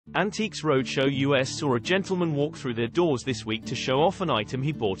Antiques Roadshow US saw a gentleman walk through their doors this week to show off an item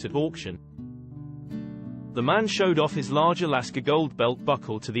he bought at auction. The man showed off his large Alaska gold belt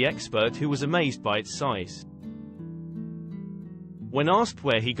buckle to the expert, who was amazed by its size. When asked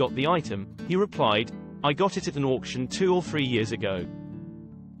where he got the item, he replied, "I got it at an auction 2 or 3 years ago.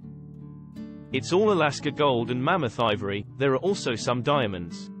 It's all Alaska gold and mammoth ivory, there are also some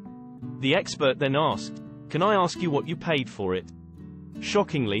diamonds." The expert then asked, "Can I ask you what you paid for it?"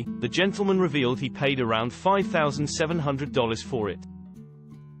 Shockingly, the gentleman revealed he paid around $5,700 for it.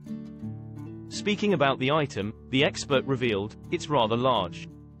 Speaking about the item, the expert revealed, "It's rather large.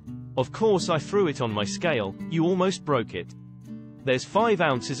 Of course I threw it on my scale, you almost broke it. There's 5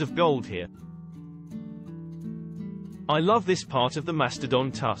 ounces of gold here. I love this part of the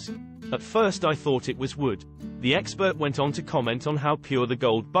mastodon tusk. At first I thought it was wood." The expert went on to comment on how pure the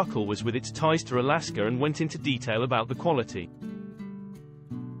gold buckle was with its ties to Alaska and went into detail about the quality.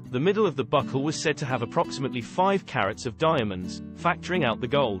 The middle of the buckle was said to have approximately 5 carats of diamonds, factoring out the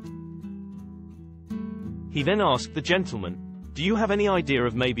gold. He then asked the gentleman, "Do you have any idea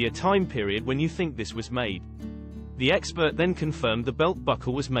of maybe a time period when you think this was made?" The expert then confirmed the belt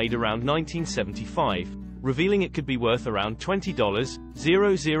buckle was made around 1975, revealing it could be worth around $20,000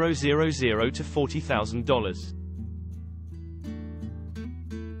 to $40,000.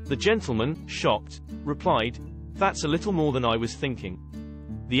 The gentleman, shocked, replied, "That's a little more than I was thinking."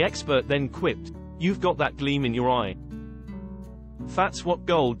 The expert then quipped, "You've got that gleam in your eye. That's what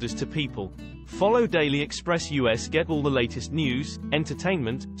gold does to people." Follow Daily Express US. Get all the latest news,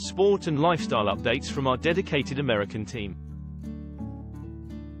 entertainment, sport and lifestyle updates from our dedicated American team.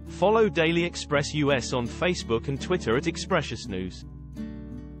 Follow Daily Express US on Facebook and Twitter at Expressus News.